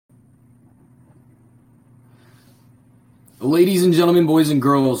Ladies and gentlemen, boys and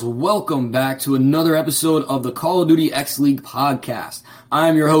girls, welcome back to another episode of the Call of Duty X League podcast.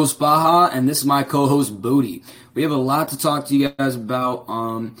 I'm your host, Baha, and this is my co-host, Bodhi. We have a lot to talk to you guys about.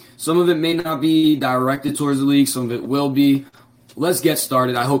 Some of it may not be directed towards the league, some of it will be. Let's get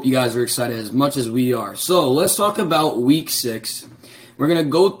started. I hope you guys are excited as much as we are. So let's talk about Week 6. We're going to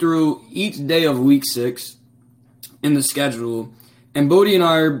go through each day of Week 6 in the schedule, and Bodhi and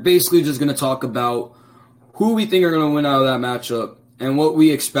I are basically just going to talk about who we think are going to win out of that matchup and what we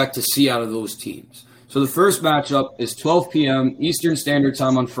expect to see out of those teams. So the first matchup is 12 p.m. Eastern Standard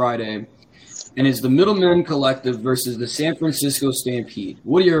Time on Friday, and it's the Middlemen Collective versus the San Francisco Stampede.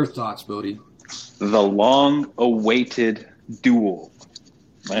 What are your thoughts, Bodhi? The long-awaited duel.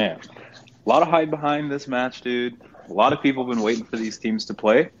 Man, a lot of hype behind this match, dude. A lot of people have been waiting for these teams to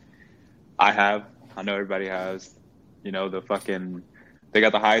play. I have. I know everybody has. You know, they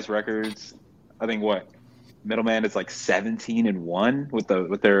got the highest records. I think Middleman is like 17-1 with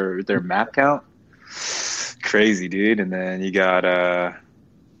their map count. Crazy, dude. And then you got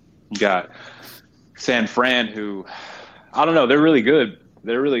San Fran, who I don't know, they're really good.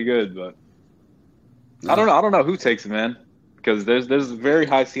 But I don't know who takes it, man. Because there's very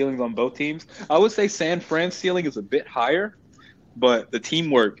high ceilings on both teams. I would say San Fran's ceiling is a bit higher, but the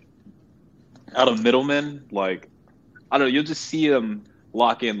teamwork out of Middlemen, like, I don't know, you'll just see them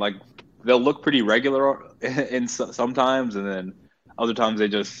lock in. Like, they'll look pretty regular in sometimes, and then other times they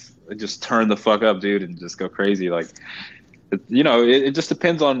just turn the fuck up, dude, and just go crazy. Like, it just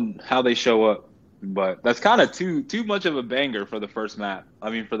depends on how they show up. But that's kind of too much of a banger for the first match.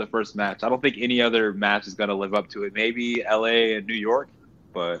 For the first match, I don't think any other match is gonna live up to it. Maybe LA and New York,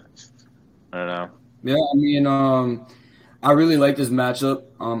 but I don't know. Yeah, I really like this matchup.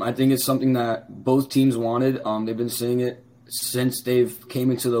 I think it's something that both teams wanted. They've been saying it since they've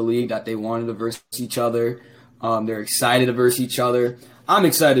came into the league that they wanted to verse each other. They're excited to verse each other. I'm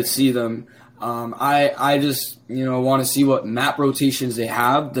excited to see them. I just want to see what map rotations they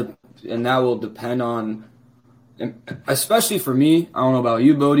have, and that will depend on, especially for me, I don't know about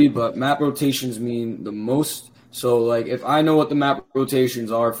you, Bodhi, but map rotations mean the most. So, like, if I know what the map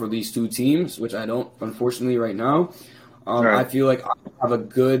rotations are for these two teams, which I don't, unfortunately, right now, Right. I feel like I have a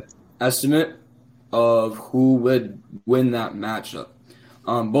good estimate of who would win that matchup.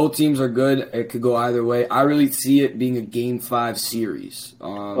 Both teams are good. It could go either way. I really see it being a Game 5 series.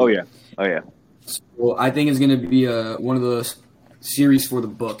 Oh yeah. So I think it's going to be one of the series for the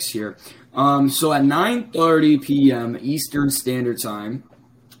books here. So at 9:30 p.m. Eastern Standard Time,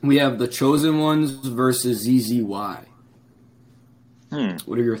 we have the Chosen Ones versus ZZY.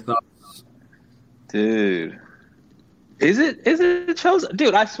 What are your thoughts? Dude. Is it Chosen?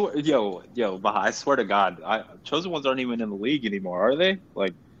 Dude, I swear, Baha, I swear to God, Chosen Ones aren't even in the league anymore, are they?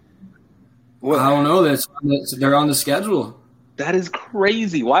 Like, what? I don't know. They're on the schedule. That is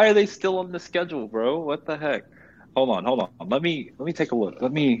crazy. Why are they still on the schedule, bro? What the heck? Hold on. Let me take a look.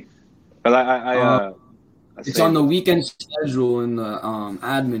 It's on the weekend schedule in the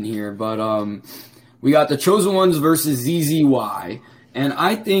admin here, but we got the Chosen Ones versus ZZY, and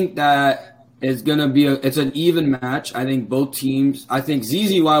I think that it's gonna be it's an even match. I think both teams. I think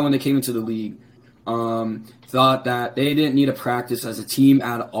ZZY, when they came into the league, thought that they didn't need to practice as a team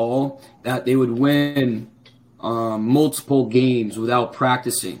at all. That they would win multiple games without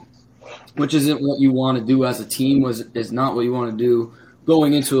practicing, which isn't what you want to do as a team. Is not what you want to do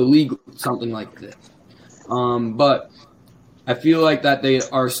going into a league, something like this. But I feel like that they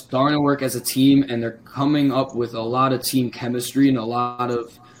are starting to work as a team, and they're coming up with a lot of team chemistry and a lot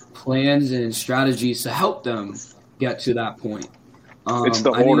of plans and strategies to help them get to that point. It's the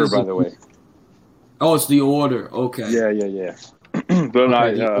order, by the way. Oh, it's the order. Okay. Yeah. But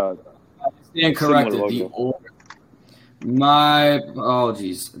I stand corrected. The order. My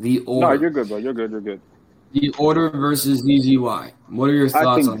apologies. The order. No, you're good, bro. You're good. The order versus ZZY. What are your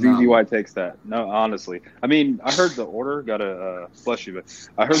thoughts on that? I think ZZY takes that. No, honestly. I heard the order got bless you, but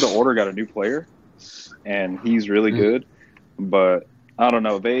I heard the order got a new player, and he's really good. But I don't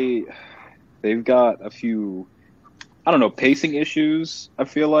know. They've got a few, pacing issues, I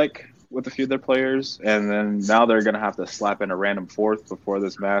feel like, with a few of their players. And then now they're going to have to slap in a random fourth before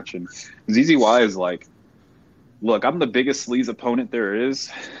this match. And ZZY is like, look, I'm the biggest sleaze opponent there is,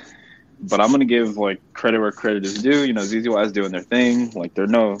 but I'm gonna give credit where credit is due. ZZY is doing their thing. Like they're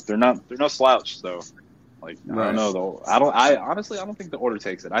no slouch. So right. I don't know though. I honestly don't think the order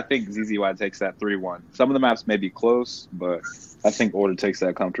takes it. I think ZZY takes that 3-1. Some of the maps may be close, but I think order takes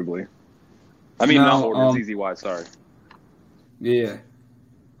that comfortably. Not order, ZZY. Sorry. Yeah.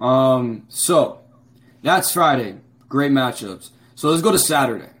 So that's Friday. Great matchups. So let's go to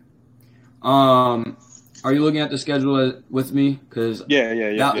Saturday. Are you looking at the schedule with me? Because Yeah.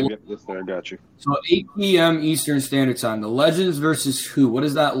 Yes, sir. I got you. So 8 p.m. Eastern Standard Time. The Legends versus who? What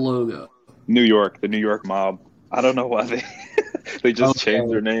is that logo? New York, the New York Mob. I don't know why they just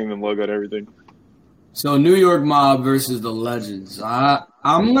changed their Okay. name and logo and everything. So New York Mob versus the Legends.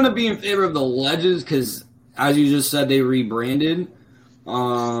 I'm gonna be in favor of the Legends because, as you just said, they rebranded.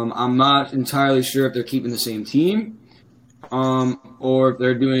 I'm not entirely sure if they're keeping the same team, or if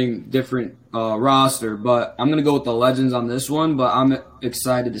they're doing different roster. But I'm gonna go with the Legends on this one. But I'm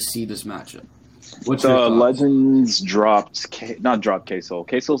excited to see this matchup. What's your The thoughts? Legends not dropped K-Sol.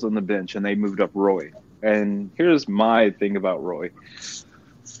 K-Sol's on the bench, and they moved up Roy. And here's my thing about Roy.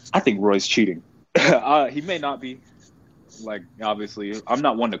 I think Roy's cheating. He may not be. Like, obviously, I'm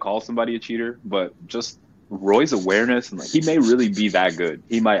not one to call somebody a cheater, but just Roy's awareness, and like, he may really be that good.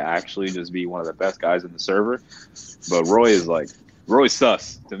 He might actually just be one of the best guys in the server. But Roy's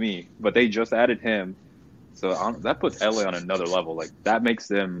sus to me. But they just added him, so that puts LA on another level. Like, that makes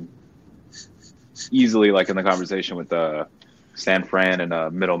them easily like in the conversation with San Fran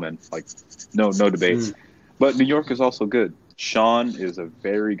and Middleman. Like, no debates. But New York is also good. Sean is a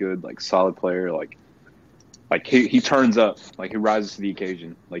very good, like, solid player. Like he turns up, like, he rises to the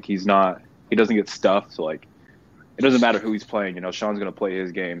occasion. Like, he doesn't get stuffed. So, like, it doesn't matter who he's playing. You know, Sean's gonna play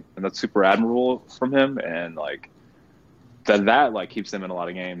his game, and that's super admirable from him. And like that like keeps them in a lot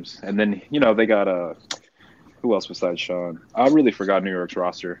of games. And then, you know, they got who else besides Sean? I really forgot New York's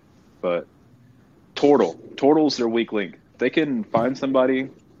roster, but Tortle's their weak link. They can find somebody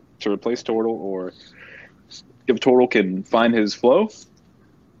to replace Tortle, or if Tortle can find his flow,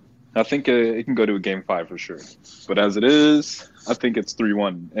 I think it can go to a game 5 for sure. But as it is, I think it's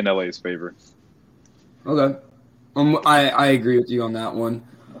 3-1 in LA's favor. Okay. I agree with you on that one.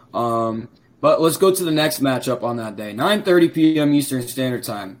 But let's go to the next matchup on that day. 9:30 p.m. Eastern Standard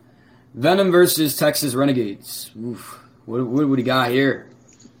Time. Venom versus Texas Renegades. Oof. What do we got here?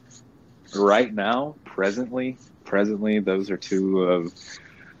 Right now, presently, those are two of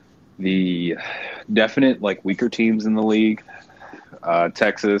the definite, like, weaker teams in the league.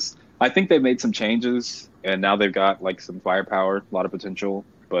 Texas, I think they made some changes, and now they've got, like, some firepower, a lot of potential.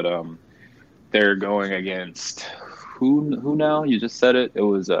 But they're going against who now? You just said it. It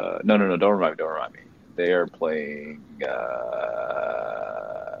was no. Don't remind me. They are playing.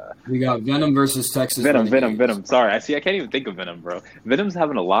 We got Venom versus Texas Venom. Renegades. Sorry, I can't even think of Venom, bro. Venom's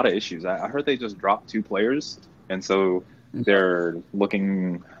having a lot of issues. I heard they just dropped 2 players, and so they're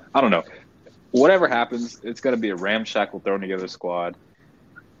looking. I don't know. Whatever happens, it's going to be a ramshackle thrown together squad,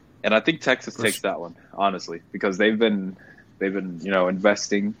 and I think Texas takes that one, honestly, because they've been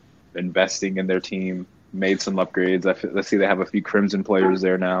investing in their team, made some upgrades. I see they have a few Crimson players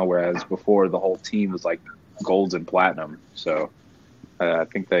there now, whereas before the whole team was like golds and platinum. So I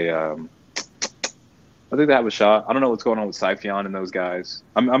think they have a shot. I don't know what's going on with Syphion and those guys.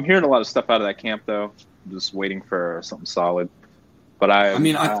 I'm hearing a lot of stuff out of that camp though. I'm just waiting for something solid. But I'm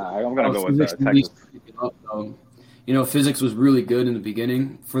going to go with Texas. You know, physics was really good in the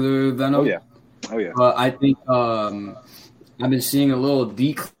beginning for the Venom. Oh yeah. But I think I've been seeing a little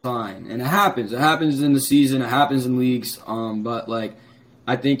decline, and it happens. It happens in the season. It happens in leagues. But like,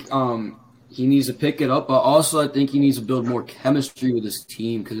 I think he needs to pick it up. But also, I think he needs to build more chemistry with his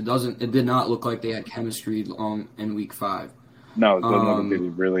team because it did not look like they had chemistry in week 5. No, it doesn't look like they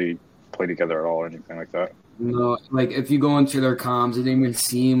really play together at all or anything like that. No, like if you go into their comms, it didn't even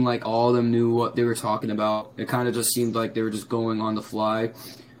seem like all of them knew what they were talking about. It kind of just seemed like they were just going on the fly.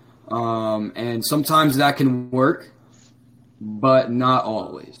 And sometimes that can work, but not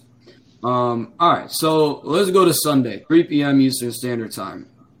always. All right, so let's go to Sunday, 3 p.m. Eastern Standard Time.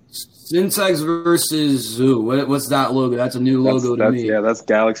 Syntax versus Zoo. What's that logo? That's a new logo to me. Yeah, that's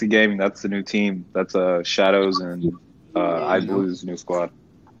Galaxy Gaming. That's the new team. That's Shadows and iBlue's new squad.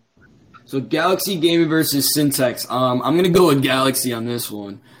 So Galaxy Gaming versus Syntax. I'm going to go with Galaxy on this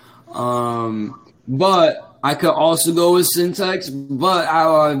one. But I could also go with Syntax. But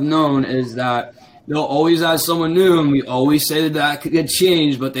how I've known is that they'll always have someone new, and we always say that could get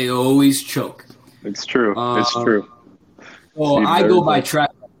changed, but they always choke. It's true. It's true. Well, I go by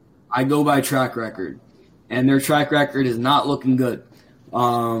track record, and their track record is not looking good.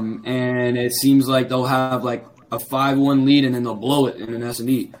 And it seems like they'll have like a 5-1 lead, and then they'll blow it in an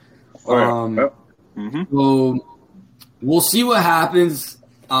S&E. So we'll see what happens.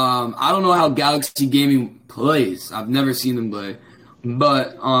 I don't know how Galaxy Gaming plays. I've never seen them play,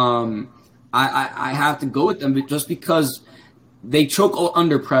 but I have to go with them just because they choke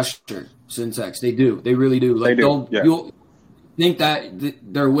under pressure. Syntax, they do. They really do. Like you'll think that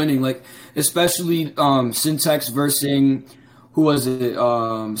they're winning. Like especially Syntax versus who was it?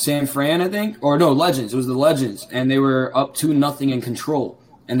 San Fran, I think, or no, Legends. It was the Legends, and they were up 2-0 in control,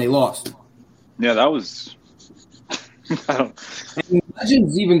 and they lost. Yeah, that was. I don't. And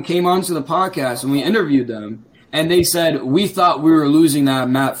Legends even came onto the podcast, and we interviewed them, and they said we thought we were losing that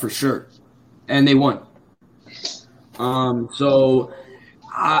map for sure, and they won. So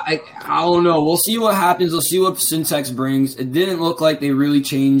I don't know. We'll see what happens. We'll see what Syntax brings. It didn't look like they really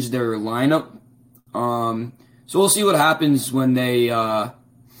changed their lineup. So we'll see what happens when they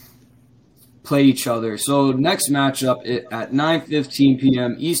play each other. So next matchup at 9:15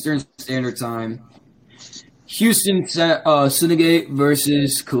 p.m. Eastern Standard Time. Houston Senegate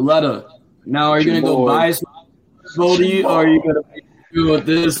versus Coletta. Now, are you going to go bias, Bodie, or are you going to do with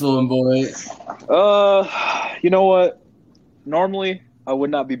this one, boy? You know what? Normally, I would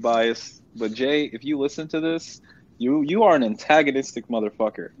not be biased. But, Jay, if you listen to this, you are an antagonistic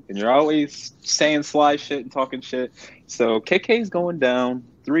motherfucker. And you're always saying sly shit and talking shit. So, KK's going down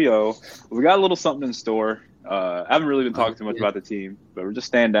 3-0. We got a little something in store. I haven't really been talking too much about the team, but we're just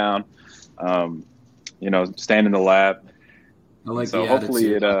staying down. Staying in the lab. I like so the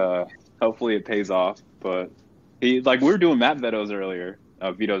hopefully attitude. Hopefully it pays off. But we were doing map vetoes earlier,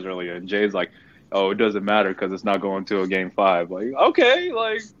 and Jay's like, "Oh, it doesn't matter because it's not going to a game 5." Like, okay,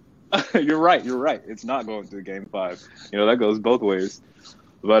 like you're right. It's not going to a game 5. That goes both ways.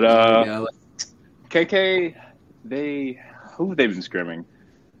 But KK, who have they been scrimming?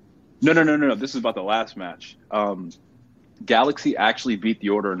 No. This is about the last match. Galaxy actually beat the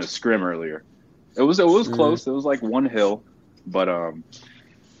Order in a scrim earlier. It was close. It was like one hill, but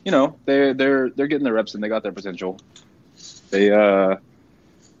they're getting their reps and they got their potential. But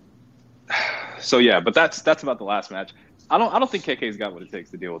that's about the last match. I don't think KK's got what it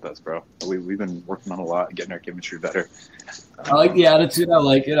takes to deal with us, bro. We've been working on a lot, getting our chemistry better. I like the attitude. I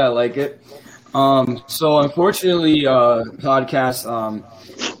like it. So unfortunately, podcast.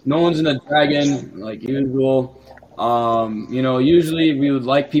 No one's in the Dragon like usual. Usually we would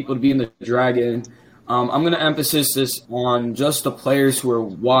like people to be in the Dragon. I'm going to emphasize this on just the players who are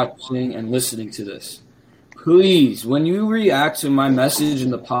watching and listening to this. Please, when you react to my message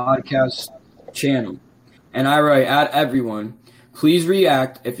in the podcast channel, and I write at everyone, please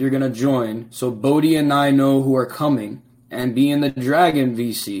react if you're going to join so Bodie and I know who are coming and be in the Dragon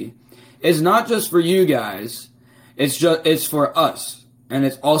VC. It's not just for you guys. It's for us, and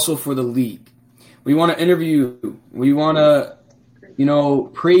it's also for the league. We want to interview you. We want to,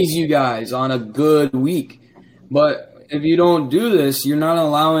 praise you guys on a good week. But if you don't do this, you're not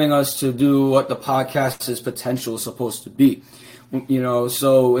allowing us to do what the podcast's potential is supposed to be.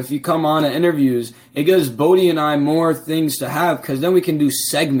 So if you come on to interviews, it gives Bodie and I more things to have because then we can do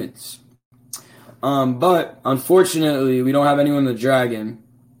segments. But unfortunately, we don't have anyone in the Dragon.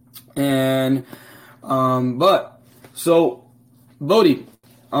 And, so Bodie,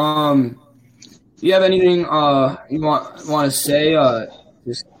 you have anything you want to say?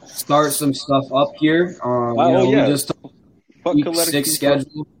 Just start some stuff up here. We just week 6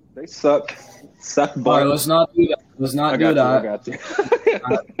 schedule. They suck. Suck butt. All right, let's not do that. I got you.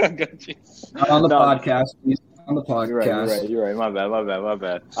 I got you. Not on the podcast. Please, on the podcast. You're right. My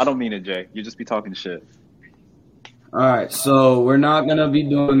bad. I don't mean it, Jay. You just be talking shit. All right, so we're not gonna be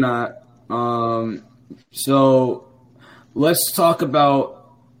doing that. So let's talk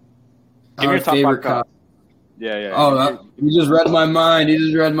about our favorite cop. Yeah. Oh, you just read my mind.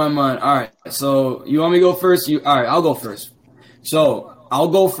 All right. So you want me to go first? All right, I'll go first. So I'll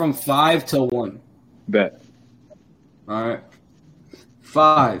go from 5 to 1. Bet. All right.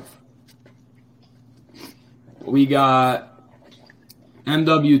 5. We got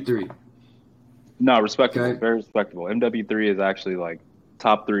MW3. No, respectable. Okay. Very respectable. MW3 is actually like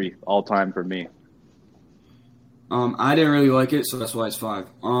top 3 all time for me. I didn't really like it, so that's why it's 5.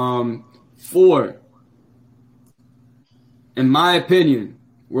 4. In my opinion,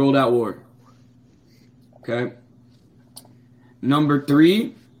 World at War. Okay. Number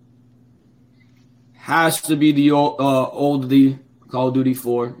 3 has to be the old Call of Duty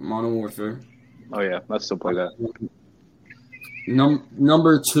 4 Modern Warfare. Oh yeah, let's still play that.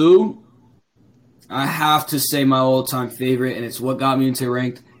 Number 2, I have to say my all-time favorite, and it's what got me into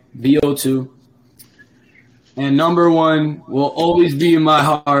ranked, VO2. And number 1 will always be in my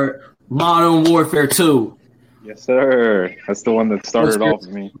heart, Modern Warfare 2. Yes, sir. That's the one that started off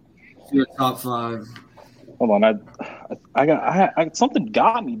for me. Your top 5. Hold on, I something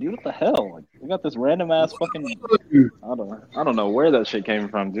got me, dude. What the hell? Like, we got this random ass fucking. I don't know where that shit came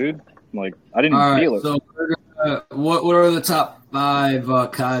from, dude. Like, I didn't feel it. So, what are the top 5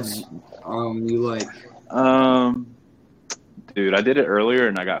 CODs you like? Dude, I did it earlier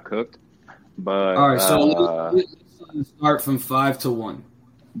and I got cooked. But all right, so can start from 5 to 1.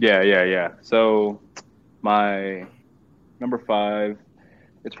 Yeah. So my number 5,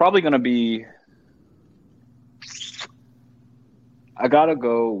 it's probably going to be, I got to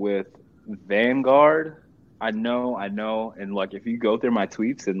go with Vanguard. I know. And like, if you go through my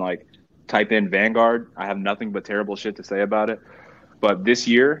tweets and like type in Vanguard, I have nothing but terrible shit to say about it. But this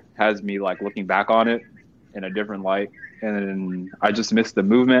year has me like looking back on it in a different light. And I just missed the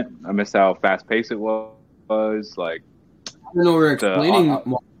movement. I missed how fast paced it was. Like, I didn't know we were explaining.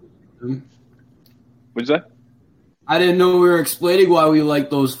 What'd you say? I didn't know we were explaining why we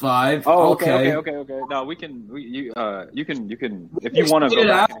like those 5. Oh, okay. No, you can if you want to go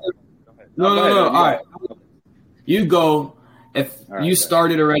back. No. All right. You go. If you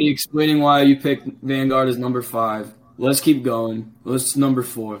started already explaining why you picked Vanguard as number 5, let's keep going. Let's number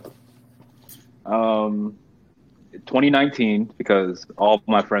 4. 2019, because all of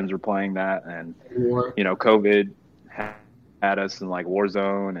my friends were playing that, and COVID had us in like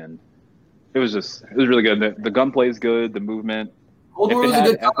Warzone, and it was really good. The gunplay is good, the movement. If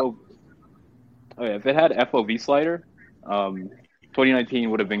it had FOV slider, 2019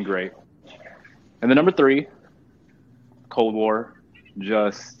 would have been great. And the number 3, Cold War,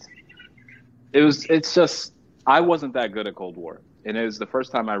 I wasn't that good at Cold War, and it was the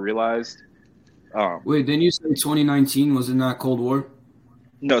first time I realized. Wait, didn't you say 2019 was not Cold War?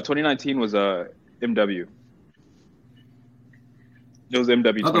 No, 2019 was MW. It was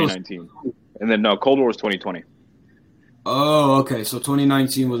MW 2019, and then Cold War was 2020. Oh, okay. So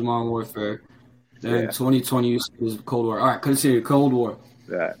 2019 was Modern Warfare, then 2020 was Cold War. All right, continue. Cold War.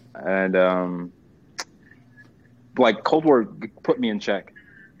 Yeah, and like Cold War put me in check.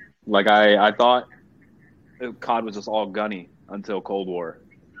 Like I thought COD was just all gunny until Cold War.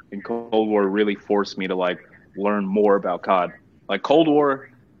 And Cold War really forced me to like learn more about COD. Like Cold War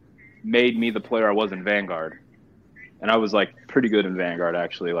made me the player I was in Vanguard, and I was like pretty good in Vanguard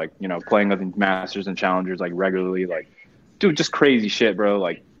actually. Like playing with Masters and Challengers like regularly. Like, dude, just crazy shit, bro.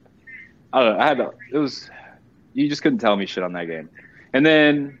 Like, I don't know. You just couldn't tell me shit on that game. And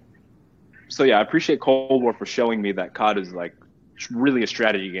then, so yeah, I appreciate Cold War for showing me that COD is like really a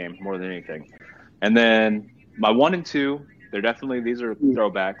strategy game more than anything. And then my 1 and 2. These are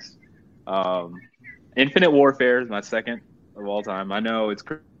throwbacks. Infinite Warfare is my second of all time. I know it's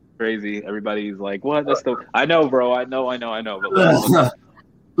crazy. Everybody's like, "What?" I know, bro. I know. But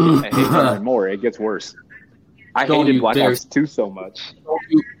I hate it more. It gets worse. I hated Black Ops 2 so much.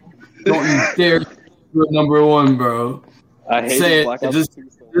 Don't you dare do number 1, bro. I hated Black Ops 2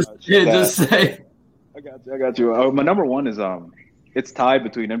 so much. Just say. I got you. Oh, my number 1 is it's tied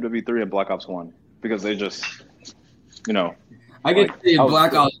between MW3 and Black Ops 1 because they just. I get to say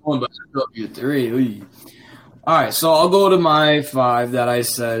Black Ops 1, but MW3. All right, so I'll go to my 5 that I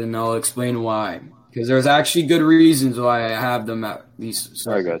said, and I'll explain why. Because there's actually good reasons why I have them at these.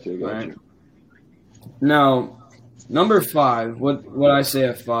 I got you. Now, number 5, what I say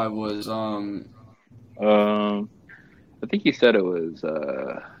at 5 was I think you said it was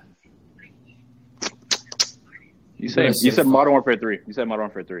you said Modern Warfare 3. You said Modern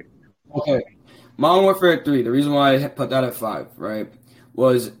Warfare 3. Okay. Modern Warfare 3, the reason why I put that at 5, right,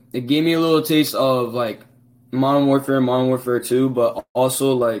 was it gave me a little taste of, like, Modern Warfare 2, but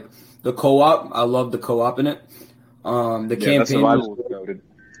also, like, the co-op. I love the co-op in it. Campaign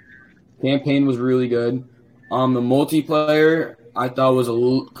was really good. The multiplayer, I thought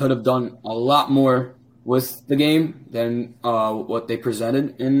could have done a lot more with the game than what they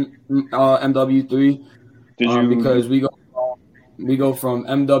presented in MW3. Because we go from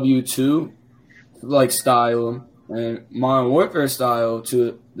MW2 like style and Modern Warfare style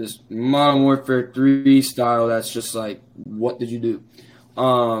to this Modern Warfare 3 style that's just like, what did you do?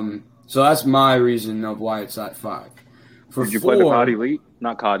 So that's my reason of why it's at 5. Did you play the COD Elite?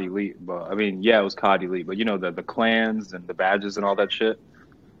 Not COD Elite, but I mean, yeah, it was COD Elite, but the clans and the badges and all that shit.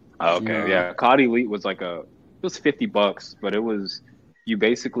 Okay, yeah. COD Elite was like it was $50, but it was, you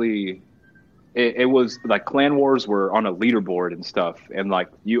basically, it was like clan wars were on a leaderboard and stuff, and like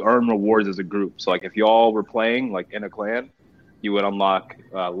you earn rewards as a group. So like if you all were playing like in a clan, you would unlock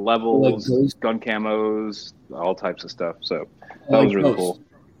levels, gun camos, all types of stuff. So that was really cool.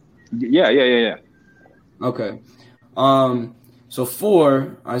 Yeah. Okay. So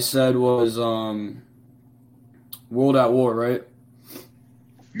 4 I said was World at War, right?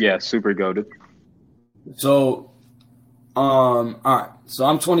 Yeah, super goated. So all right. So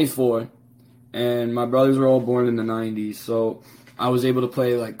I'm 24. And my brothers were all born in the 90s, so I was able to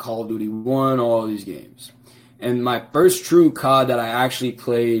play like Call of Duty 1, all these games. And my first true COD that I actually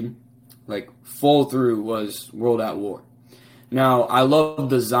played like full through was World at War. Now, I love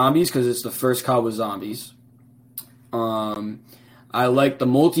the zombies because it's the first COD with zombies. I liked the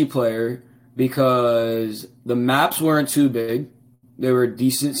multiplayer because the maps weren't too big. They were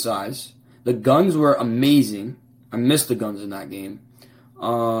decent size. The guns were amazing. I missed the guns in that game.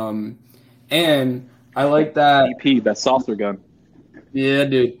 And I like that. EP, that saucer gun. Yeah,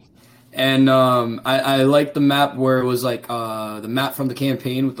 dude. And I like the map where it was like the map from the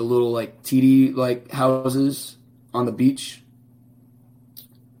campaign with the little like TD like houses on the beach.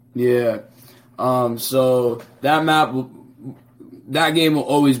 Yeah. So that that game will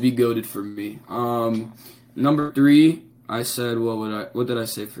always be goated for me. Number 3, I said what did I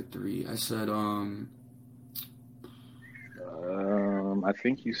say for 3? I said I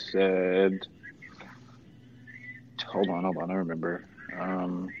think you said. Hold on, I remember.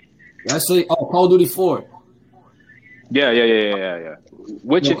 Did I say Call of Duty 4? Yeah.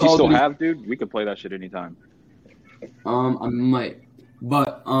 Which, No, if you still have, dude, we could play that shit anytime. I might,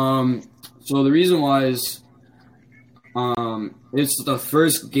 but so the reason why is it's the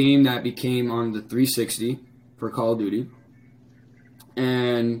first game that became on the 360 for Call of Duty,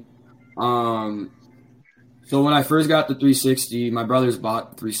 and so when I first got the 360, my brothers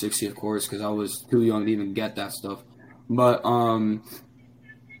bought 360, of course, because I was too young to even get that stuff. But Call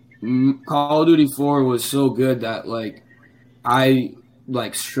of Duty 4 was so good that like I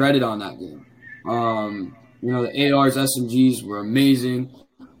like shredded on that game. The ARs, SMGs were amazing.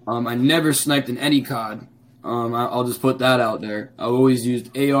 I never sniped in any COD. I'll just put that out there. I always used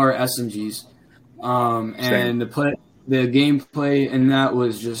AR SMGs. And the gameplay in that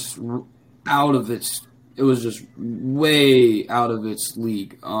was just out of its. It was just way out of its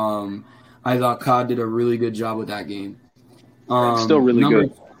league. I thought COD did a really good job with that game. Still really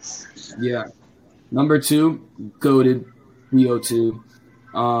good. Yeah. Number 2, goated BO2.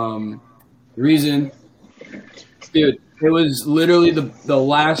 The reason, dude, it was literally the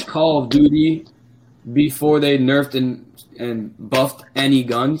last Call of Duty before they nerfed and buffed any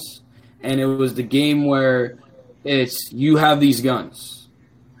guns. And it was the game where it's you have these guns.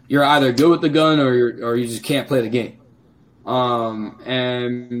 You're either good with the gun or you just can't play the game.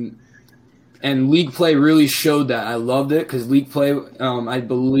 And League Play really showed that. I loved it because League Play, I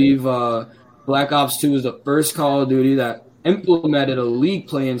believe Black Ops 2 was the first Call of Duty that implemented a League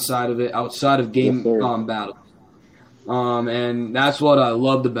Play inside of it outside of game battles. And that's what I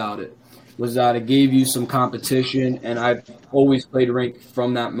loved about it, was that it gave you some competition, and I always played ranked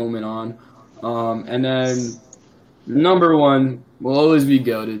from that moment on. And then number 1 will always be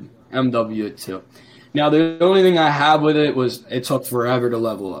goated, MW2. Now, the only thing I have with it was it took forever to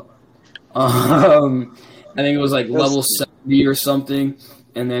level up. I think it was like level 70 or something,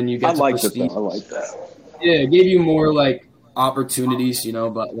 and then you get to prestige. I like that. Yeah, it gave you more like opportunities,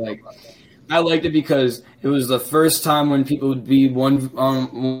 but like I liked it because it was the first time when people would be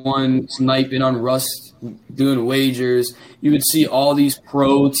one sniping on Rust, doing wagers. You would see all these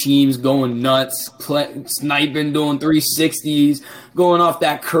pro teams going nuts, sniping, doing 360s, going off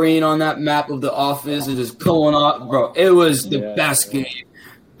that crane on that map of the office and just pulling off. Bro, it was the best game.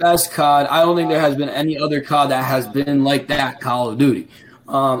 Best COD. I don't think there has been any other COD that has been like that Call of Duty.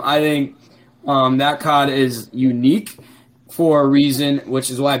 I think that COD is unique for a reason, which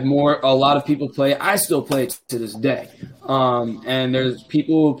is why a lot of people play it. I still play it to this day. And there's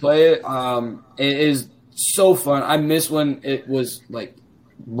people who play it. It is so fun. I miss when it was like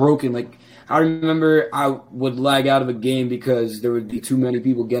broken. Like I remember I would lag out of a game because there would be too many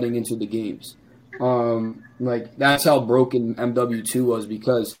people getting into the games. Like that's how broken MW2 was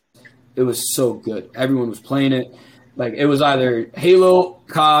because it was so good. Everyone was playing it. Like it was either Halo,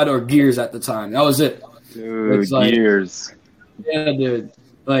 COD, or Gears at the time. That was it. Dude, Gears. Yeah, dude.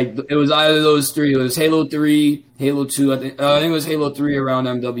 Like it was either those 3. It was Halo 3, Halo 2. I think it was Halo 3 around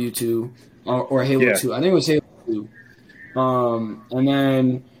MW2 or Halo 2. I think it was Halo 2. And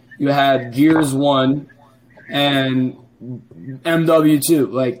then you had Gears 1 and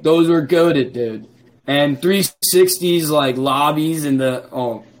MW2. Like those were goated, dude. And 360s, like lobbies and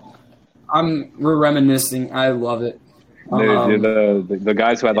we're reminiscing. I love it. The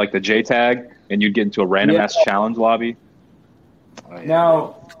guys who had like the J tag and you'd get into a random ass challenge lobby. Oh, yeah.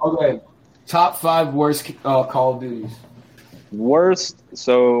 Now, okay, top 5 worst Call of Duties. Worst.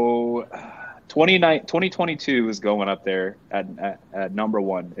 So 2022 is going up there at number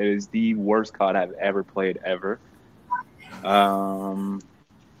 1. It is the worst COD I've ever played ever.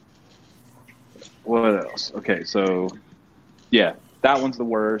 What else? Okay, so yeah, that one's the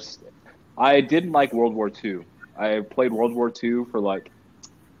worst. I didn't like World War II. I played World War II for like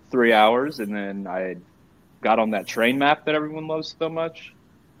 3 hours, and then I got on that train map that everyone loves so much.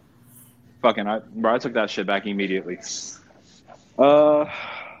 I took that shit back immediately.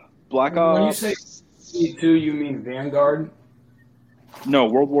 Black Ops. 2022, you mean Vanguard? No,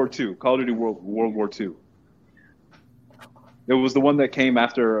 World War II. Call of Duty World War II. It was the one that came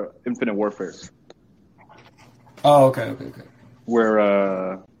after Infinite Warfare. Oh, okay.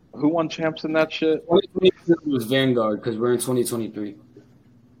 Where who won champs in that shit? 2022 was Vanguard because we're in 2023.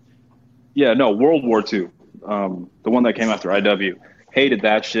 Yeah, no, World War II. The one that came after IW. Hated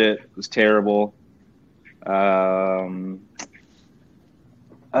that shit. It was terrible.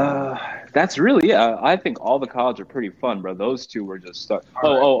 That's really, yeah. I think all the CODs are pretty fun, bro. Those two were just stuck.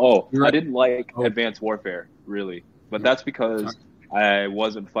 Oh. I didn't like Advanced Warfare, really. But that's because I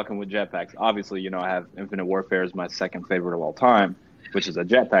wasn't fucking with jetpacks. Obviously, I have Infinite Warfare as my second favorite of all time, which is a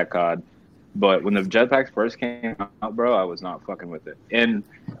jetpack COD. But when the jetpacks first came out, bro, I was not fucking with it. And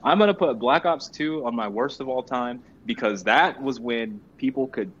I'm going to put Black Ops 2 on my worst of all time because that was when people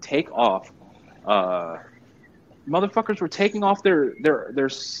could take off. Motherfuckers were taking off their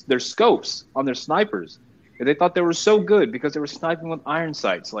scopes on their snipers. And they thought they were so good because they were sniping with iron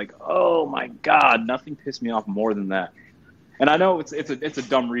sights. Like, oh my God, nothing pissed me off more than that. And I know it's a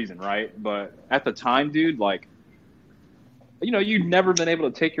dumb reason, right? But at the time, dude, like, you've never been able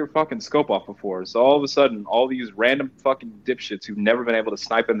to take your fucking scope off before. So all of a sudden, all these random fucking dipshits who've never been able to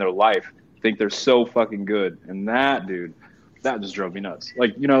snipe in their life think they're so fucking good. And that, dude, that just drove me nuts.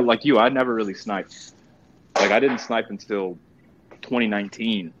 Like, like you, I never really sniped. Like, I didn't snipe until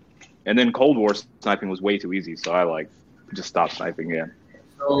 2019. And then Cold War sniping was way too easy. So I, just stopped sniping again.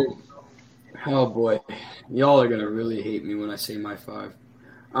 Oh, boy. Y'all are going to really hate me when I say my 5.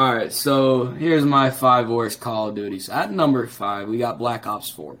 All right, so here's my 5 worst Call of Duties. At number 5, we got Black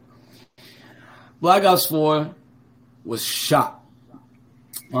Ops 4. Black Ops 4 was shot.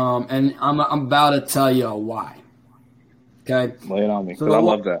 And I'm about to tell you why. Okay? Lay it on me, because I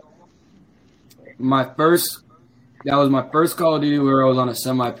love that. That was my first Call of Duty where I was on a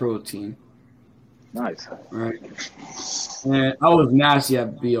semi-pro team. Nice. Right. And I was nasty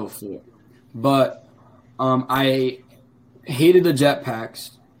at BO4. But I hated the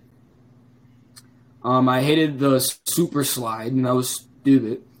jetpacks. I hated the super slide, and that was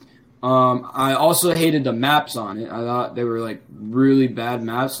stupid. I also hated the maps on it. I thought they were really bad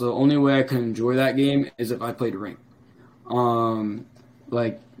maps. So the only way I could enjoy that game is if I played ranked.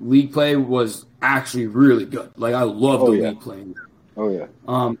 League play was actually really good. I love the league playing. Oh yeah.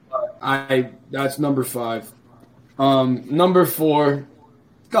 That's number 5. Number 4,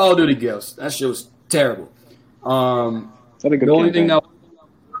 Call of Duty Ghosts. That shit was terrible. The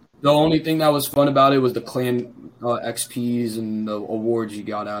only thing that was fun about it was the clan XPs and the awards you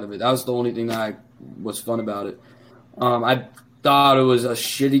got out of it. That was the only thing that was fun about it. I thought it was a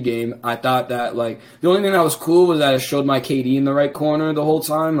shitty game. I thought that the only thing that was cool was that it showed my KD in the right corner the whole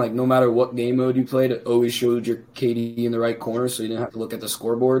time. No matter what game mode you played, it always showed your KD in the right corner, so you didn't have to look at the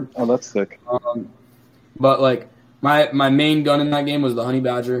scoreboard. Oh, that's sick. But my main gun in that game was the Honey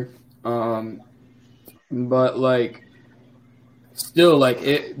Badger. Still,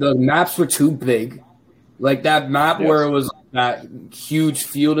 the maps were too big. That map where it was that huge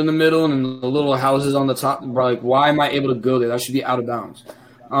field in the middle and the little houses on the top. Why am I able to go there? That should be out of bounds.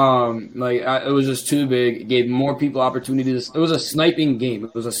 It was just too big. It gave more people opportunities. It was a sniping game.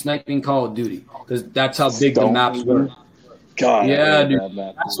 It was a sniping Call of Duty because that's how big the maps were. God, yeah, dude.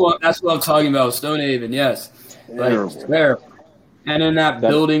 That's what I'm talking about. Stonehaven, yes. Terrible. And in that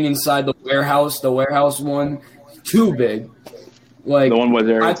building inside the warehouse one, too big. The one where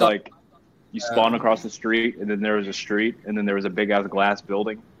you spawn across the street, and then there was a street, and then there was a big ass glass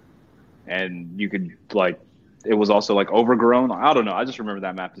building, and you could it was also overgrown. I don't know. I just remember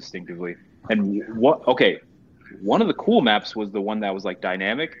that map distinctively. And one of the cool maps was the one that was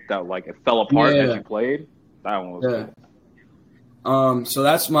dynamic, that it fell apart as you played. That one was cool. So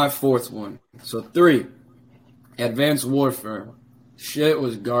that's my 4th one. So 3, Advanced Warfare. Shit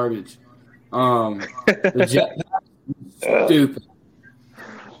was garbage. The jetpack stupid.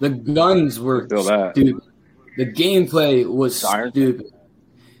 The guns were stupid. The gameplay was stupid.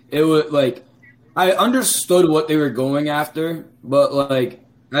 It was I understood what they were going after, but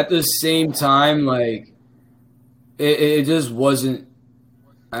at the same time, it just wasn't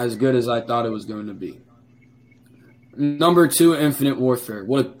as good as I thought it was going to be. Number 2, Infinite Warfare.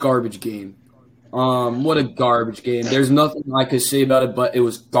 What a garbage game. There's nothing I could say about it, but it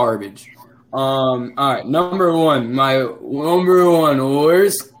was garbage. All right, number 1, my number 1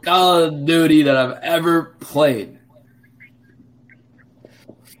 worst Call of Duty that I've ever played.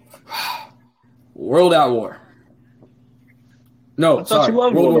 World at War. No, I thought you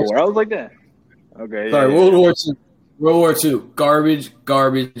loved World War. I was like that. Okay. Sorry, World War II. World War II. Garbage,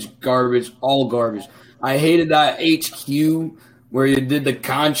 all garbage. I hated that HQ where you did the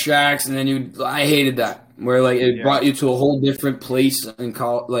contracts and then I hated that where like it brought you to a whole different place and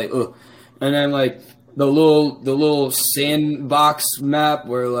call like ugh. And then like the little sandbox map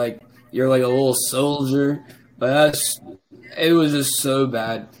where like you're like a little soldier, but it was just so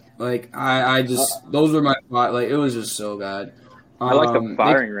bad. Like I just those were my thought. Like it was just so bad. I like the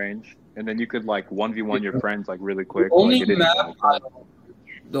firing range, and then you could like 1v1 your friends like really quick. The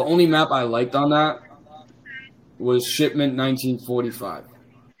only map I liked on that was Shipment 1945.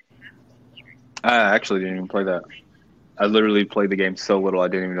 I actually didn't even play that. I literally played the game so little I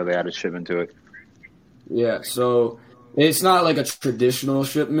didn't even know they added Shipment to it. Yeah, so it's not like a traditional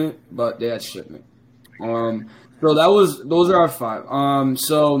Shipment, but they had Shipment. So those are our 5.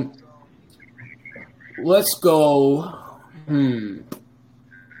 So let's go.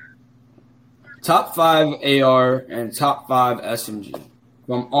 Top 5 AR and top 5 SMG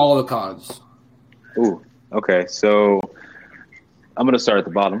from all the CODs. Ooh, okay. So I'm gonna start at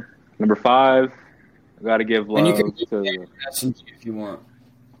the bottom. Number 5, I gotta give love and you can to SMG if you want.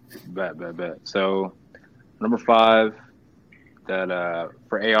 Bet. So number 5, that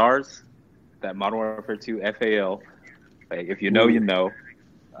for ARs, that Modern Warfare 2 FAL. Like if you know, you know.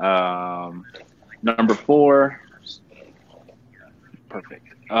 Number 4, perfect.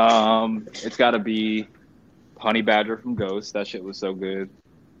 It's got to be Honey Badger from Ghost. That shit was so good.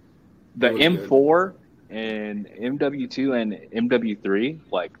 The M4 good. And MW2 and MW3,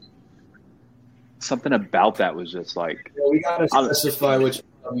 like something about that was just like. Yeah, we gotta specify which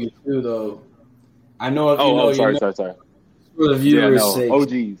MW2 though. I know if sorry. For the viewers' sake.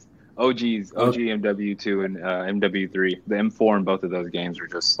 OG MW2 and MW3. The M4 in both of those games were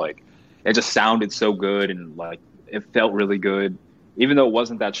just like, it just sounded so good and like it felt really good, even though it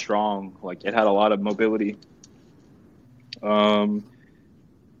wasn't that strong. Like it had a lot of mobility. So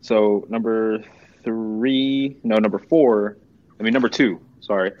number 2.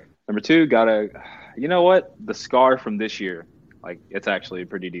 Sorry, number 2 you know what? The Scar from this year, like it's actually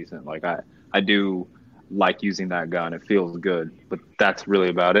pretty decent. Like I do like using that gun. It feels good, but that's really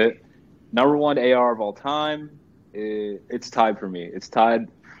about it. Number 1 AR of all time, it's tied for me. It's tied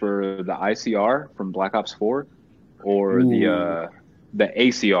for the ICR from Black Ops 4 or the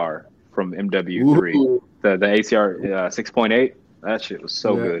ACR from MW3. Ooh. The ACR 6.8, that shit was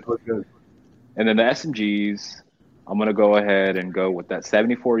so good. And then the SMGs, I'm going to go ahead and go with that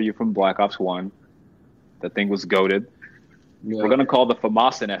 74U from Black Ops 1. That thing was goated. Yeah. We're going to call the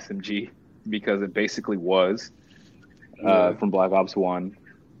FAMAS an SMG because it basically was from Black Ops 1.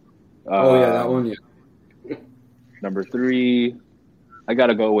 That one, yeah. Number 3, I got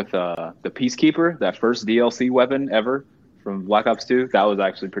to go with the Peacekeeper, that first DLC weapon ever from Black Ops 2. That was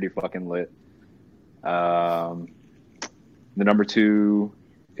actually pretty fucking lit. The number 2,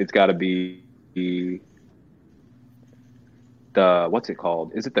 it's got to be the what's it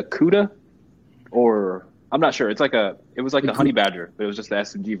called? Is it the Kuda? Or I'm not sure. It was like the Honey Badger, but it was just the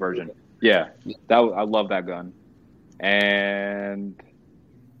SMG version. Yeah, I love that gun. And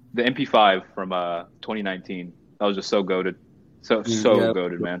the MP5 from 2019. That was just so goated. So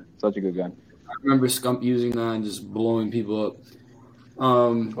goated, man. Such a good gun. I remember Scump using that and just blowing people up.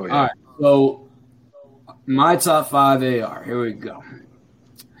 All right, so my top 5 AR. Here we go.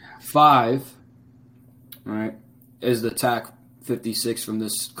 5, all right, is the TAC 56 from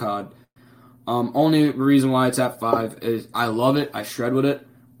this COD. Only reason why it's at 5 is I love it. I shred with it,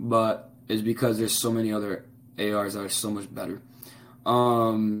 but it's because there's so many other ARs that are so much better.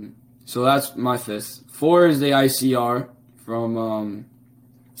 So that's my 5th. 4 is the ICR from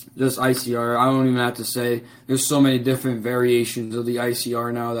just ICR. I don't even have to say. There's so many different variations of the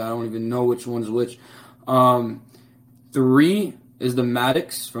ICR now that I don't even know which one's which. 3 is the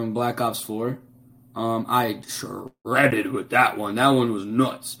Maddox from Black Ops 4. I shredded with that one. That one was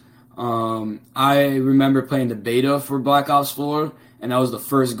nuts. I remember playing the beta for Black Ops 4, and that was the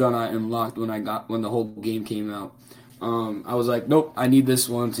first gun I unlocked when the whole game came out. I was like, nope, I need this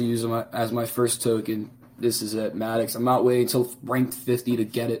one to use as my first token. This is it, Maddox. I'm not waiting until rank 50 to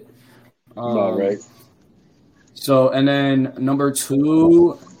get it. All right. So, and then number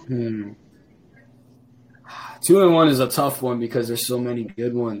 2, 2 and 1 is a tough one because there's so many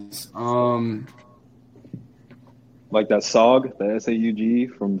good ones. Like that SOG, the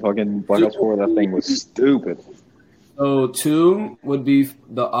SAUG from fucking Black Ops 4, that thing was stupid. So 2 would be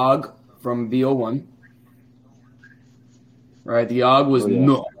the AUG from BO1. Right, the AUG was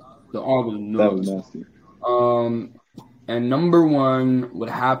nuts. The AUG was nuts. That was nasty. And number 1 would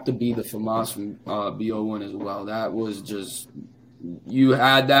have to be the FAMAS from BO1 as well. That was just, you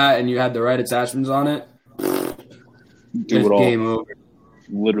had that and you had the right attachments on it. Do it all. Game over.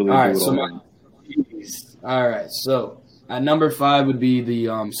 Literally all do right, it all. All right, so At number 5 would be the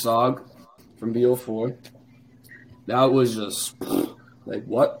SOG from BO4. That was just like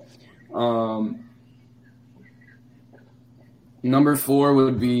what? Number 4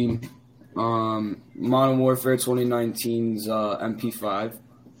 would be Modern Warfare 2019's MP5.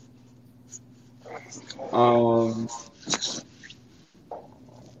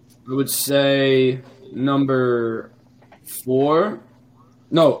 I would say number 4.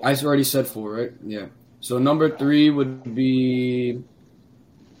 No, I already said 4, right? Yeah. So number 3 would be.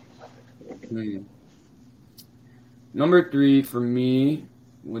 Number 3 for me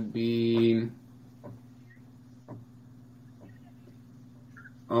would be.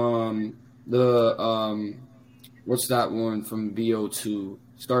 What's that one from BO2?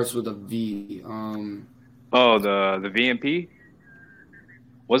 Starts with a V. The VMP.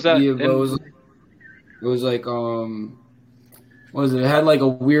 Was that? Yeah, it was like what was it? It had like a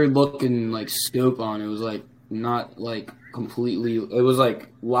weird looking like scope on it. It was like not like completely. It was like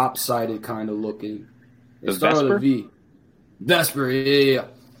lopsided kind of looking. It started with a V. Vesper, yeah,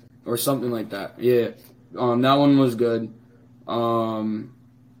 or something like that. Yeah, that one was good. And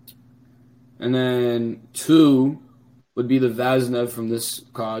then 2 would be the Vaznev from this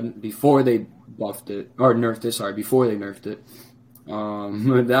COD before they buffed it or nerfed it. Sorry, before they nerfed it.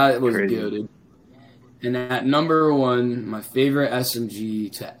 That was Crazy. good. And at number 1, my favorite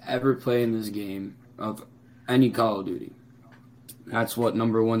SMG to ever play in this game of any Call of Duty. That's what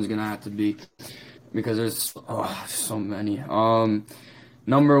number 1's gonna have to be because there's so many.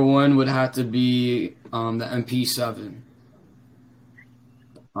 Number 1 would have to be the MP7.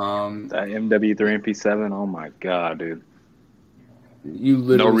 That MW3 MP7. Oh my god, dude! You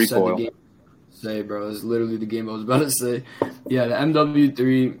literally No recoil. said the game. Say, bro, it's literally the game I was about to say. Yeah, the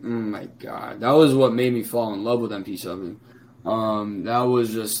MW3. Oh my god, that was what made me fall in love with MP7. That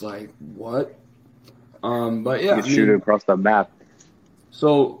was just like what. But yeah, You shoot it across the map.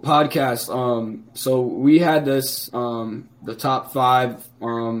 So podcast. So we had this. The top 5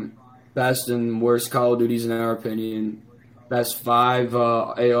 best and worst Call of Duties in our opinion. Best 5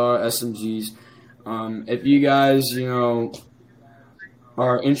 AR SMGs. If you guys,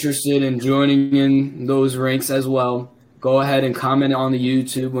 are interested in joining in those ranks as well, go ahead and comment on the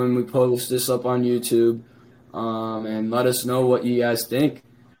YouTube when we post this up on YouTube, and let us know what you guys think.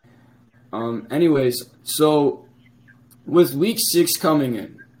 Anyways, so with week 6 coming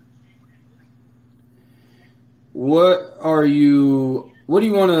in, what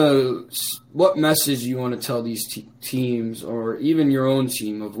message do you want to tell these teams or even your own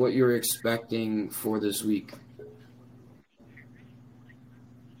team of what you're expecting for this week?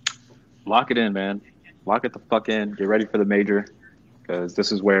 Lock it in, man. Lock it the fuck in. Get ready for the major, because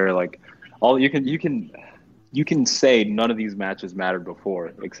this is where like all you can say none of these matches mattered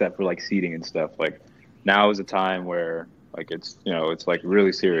before except for like seeding and stuff. Like now is a time where like it's like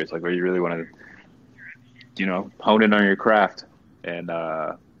really serious. Like where you really want to hone in on your craft and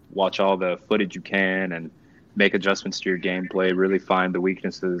watch all the footage you can and make adjustments to your gameplay. Really find the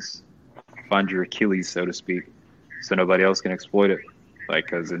weaknesses, find your Achilles, so to speak, so nobody else can exploit it. Like,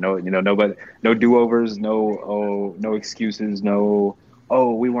 because nobody, no do-overs, no excuses, no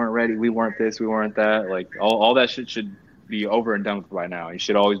we weren't ready, we weren't this, we weren't that. Like all that shit should be over and done with by now. You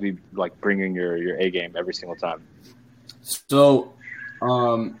should always be like bringing your A game every single time. So,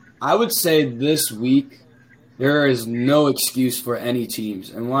 I would say this week there is no excuse for any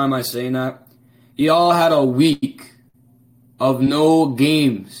teams. And why am I saying that? Y'all had a week of no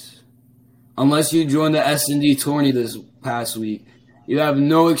games. Unless you joined the S&D tourney this past week. You have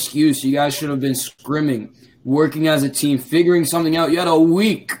no excuse. You guys should have been scrimming, working as a team, figuring something out. You had a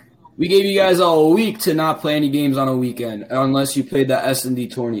week. We gave you guys a week to not play any games on a weekend unless you played the S&D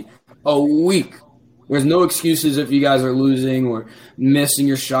tourney. A week. There's no excuses if you guys are losing or missing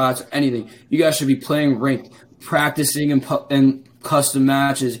your shots or anything. You guys should be playing ranked, practicing in custom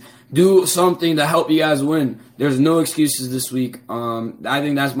matches. Do something to help you guys win. There's no excuses this week. I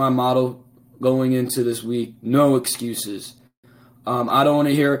think that's my motto going into this week. No excuses. I don't want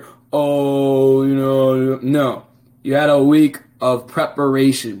to hear, no. You had a week of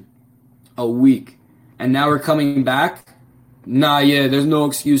preparation. A week. And now we're coming back? There's no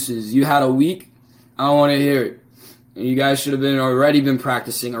excuses. You had a week. I don't want to hear it. You guys should have already been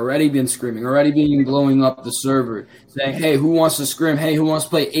practicing, already been scrimming, already been blowing up the server, saying, hey, who wants to scrim? Hey, who wants to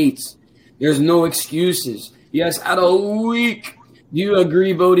play 8s? There's no excuses. You guys had a week. Do you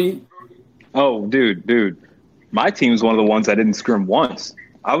agree, Bodie? Oh, dude. My team's one of the ones that didn't scrim once.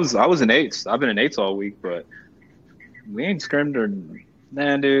 I was in 8s. I've been in 8s all week, but we ain't scrimmed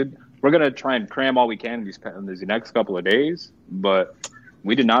dude. We're gonna try and cram all we can in these next couple of days, but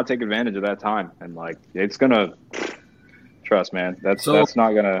we did not take advantage of that time, and like it's gonna Trust, man. That's So that's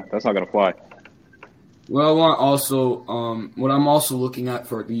not gonna fly. what I want also, what I'm also looking at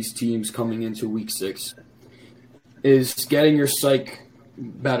for these teams coming into Week 6 is getting your psych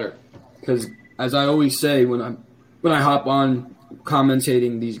better, because as I always say when I hop on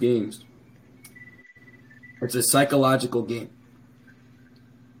commentating these games, it's a psychological game,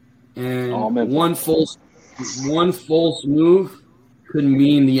 All and mental. one false move could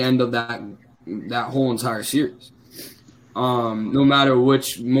mean the end of that whole entire series. No matter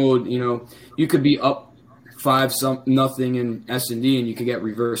which mode, you could be up 5-0 in S&D and you could get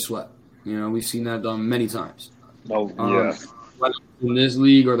reverse swept. We've seen that done many times. Oh yeah. Whether in this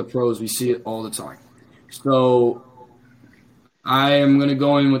league or the pros, we see it all the time. So I am going to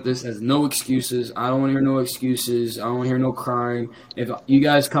go in with this as no excuses. I don't want to hear no excuses. I don't want to hear no crying. If you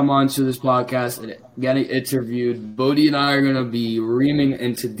guys come on to this podcast and get interviewed, Bodie and I are going to be reaming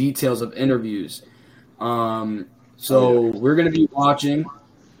into details of interviews. So we're going to be watching,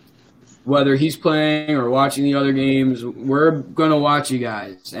 whether he's playing or watching the other games. We're going to watch you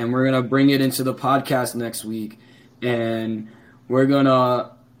guys, and we're going to bring it into the podcast next week. And we're going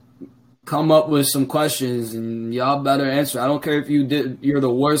to come up with some questions, and y'all better answer. I don't care if you're the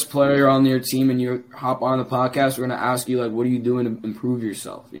worst player on your team and you hop on the podcast. We're going to ask you, like, what are you doing to improve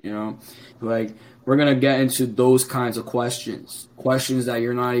yourself? Like, we're going to get into those kinds of questions that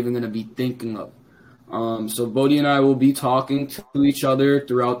you're not even going to be thinking of. So Bodie and I will be talking to each other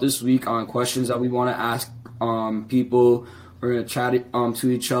throughout this week on questions that we want to ask people. We're going to chat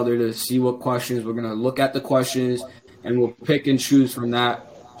to each other to see what questions. We're going to look at the questions, and we'll pick and choose from that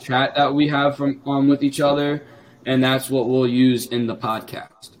chat that we have from with each other, and that's what we'll use in the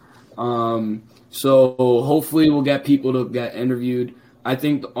podcast. So hopefully we'll get people to get interviewed. I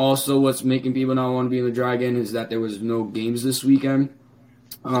think also what's making people not want to be in the Dragon is that there was no games this weekend.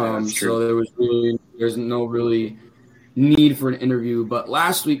 So there's no really need for an interview. But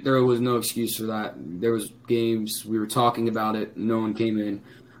last week there was no excuse for that. There was games. We were talking about it. No one came in.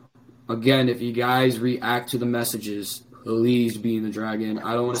 Again, if you guys react to the messages, please be in the Dragon.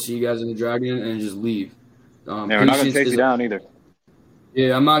 I don't want to see you guys in the Dragon and just leave. We're not going to chase you down either.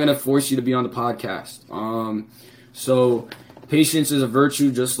 Yeah, I'm not going to force you to be on the podcast. So patience is a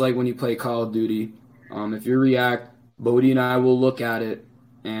virtue, just like when you play Call of Duty. If you react, Bodie and I will look at it,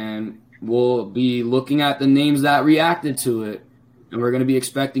 and we'll be looking at the names that reacted to it, and we're going to be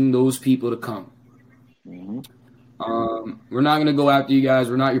expecting those people to come. Mm-hmm. We're not going to go after you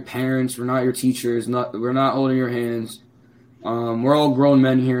guys. We're not your parents. We're not your teachers. We're not holding your hands. We're all grown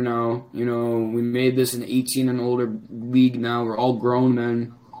men here now. We made this an 18 and older league now. We're all grown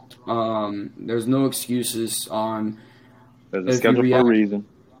men. There's no excuses on. There's a schedule for a reason.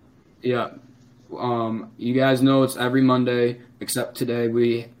 Yeah. You guys know it's every Monday except today.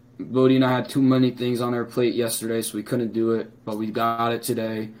 Bodie and I had too many things on our plate yesterday, so we couldn't do it, but we got it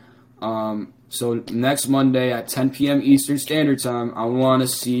today. So next Monday at 10 p.m. Eastern Standard Time, I want to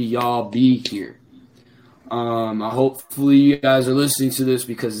see y'all be here. Hopefully you guys are listening to this,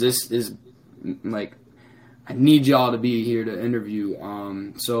 because this is like, I need y'all to be here to interview.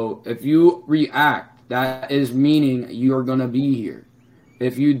 So if you react, that is meaning you're going to be here.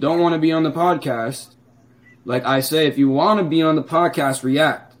 If you don't want to be on the podcast, like I say, if you want to be on the podcast,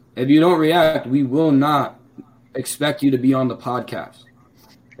 react. If you don't react, we will not expect you to be on the podcast.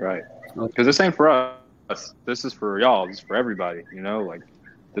 Right. Because this ain't for us. This is for y'all. This is for everybody. Like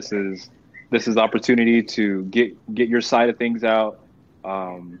this is the opportunity to get your side of things out.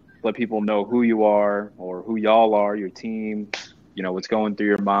 Let people know who you are or who y'all are, your team. What's going through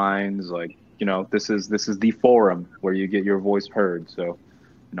your minds. Like this is the forum where you get your voice heard. So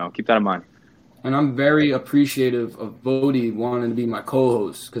keep that in mind. And I'm very appreciative of Bodie wanting to be my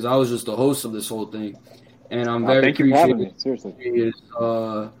co-host, because I was just the host of this whole thing, and I'm very thank you for having me. Seriously.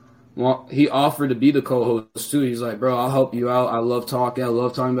 He offered to be the co-host too. He's like, bro, I'll help you out. I love talking. I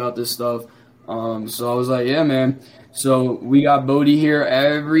love talking about this stuff. So I was like, yeah, man. So we got Bodie here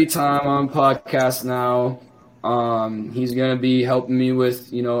every time on podcast now. He's going to be helping me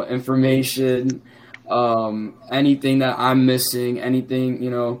with, information, anything that I'm missing,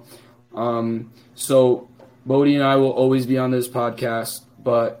 anything, so Bodie and I will always be on this podcast,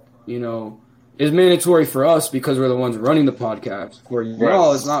 but, it's mandatory for us because we're the ones running the podcast. For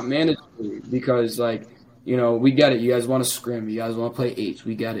y'all, it's not mandatory because, we get it. You guys want to scrim. You guys want to play H.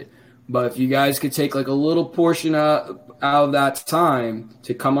 We get it. But if you guys could take, a little portion out of that time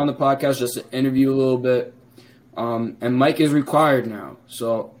to come on the podcast just to interview a little bit, and mic is required now.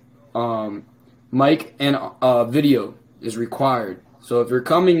 So mic and video is required. So if you're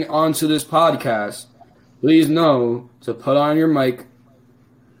coming onto this podcast, please know to put on your mic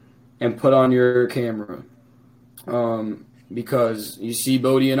and put on your camera. because you see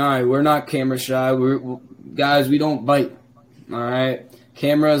Bodie and I, we're not camera shy. Guys, we don't bite. All right,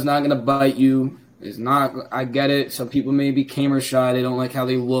 camera is not gonna bite you. It's not. I get it. Some people may be camera shy. They don't like how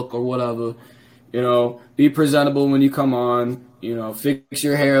they look or whatever. Be presentable when you come on. Fix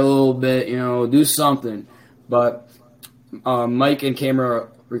your hair a little bit. Do something. But mic and camera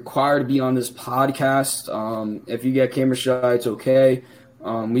are required to be on this podcast. If you get camera shy, it's okay.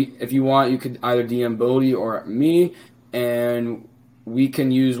 If you want, you could either DM Bodie or me, and we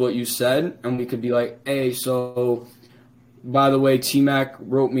can use what you said, and we could be like, hey, so by the way, T-Mac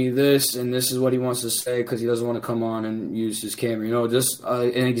wrote me this, and this is what he wants to say because he doesn't want to come on and use his camera. Just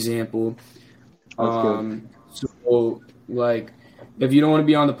an example. So, like, if you don't want to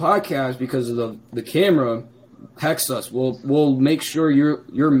be on the podcast because of the camera, text us. We'll make sure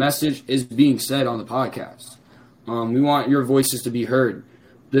your message is being said on the podcast. We want your voices to be heard.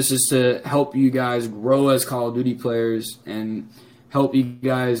 This is to help you guys grow as Call of Duty players and help you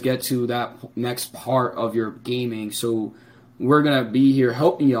guys get to that next part of your gaming. So we're going to be here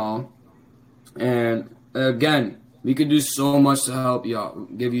helping y'all. And again, we could do so much to help y'all,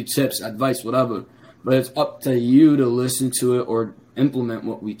 give you tips, advice, whatever. But it's up to you to listen to it or implement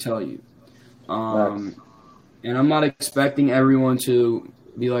what we tell you. And I'm not expecting everyone to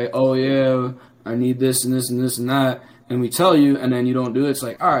be like, oh, yeah, I need this and this and this and that. And we tell you, and then you don't do it. It's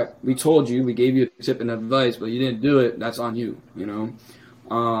like, all right, we told you, we gave you a tip and advice, but you didn't do it. That's on you,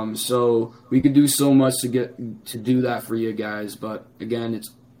 So we could do so much to do that for you guys. But again,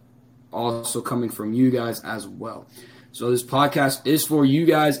 it's also coming from you guys as well. So this podcast is for you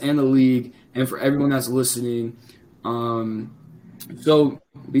guys and the league and for everyone that's listening. So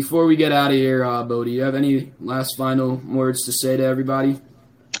before we get out of here, Bodie, you have any last final words to say to everybody?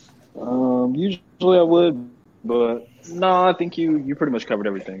 Usually I would, but no, I think you pretty much covered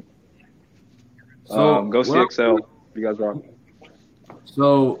everything. So go CXL. You guys rock.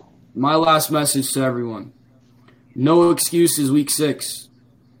 So my last message to everyone: no excuses. Week 6.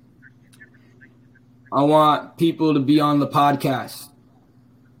 I want people to be on the podcast.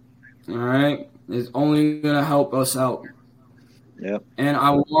 All right, it's only gonna help us out. Yeah. And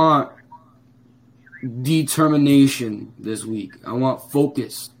I want determination this week. I want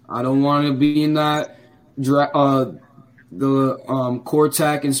focus. I don't want to be in that Cortac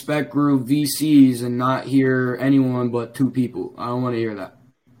and Spec Group VCs and not hear anyone but 2 people. I don't want to hear that.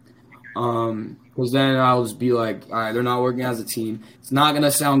 Because then I'll just be like, all right, they're not working as a team. It's not going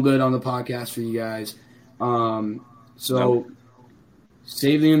to sound good on the podcast for you guys.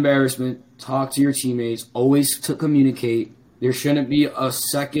 Save the embarrassment. Talk to your teammates. Always to communicate. There shouldn't be a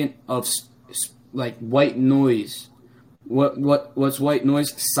second of like white noise. What's white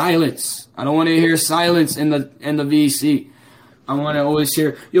noise? Silence. I don't want to hear silence in the VC. I want to always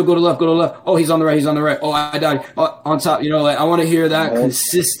hear, yo, go to left. Oh, he's on the right. Oh, I died. Oh, on top. I want to hear that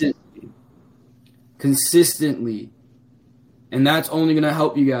consistently. And that's only going to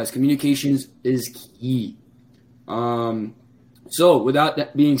help you guys. Communications is key. So without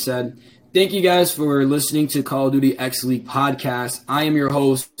that being said, thank you guys for listening to Call of Duty X League podcast. I am your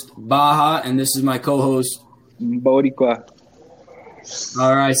host, Baja, and this is my co-host, Boricua.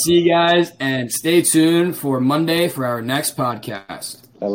 All right, see you guys, and stay tuned for Monday for our next podcast.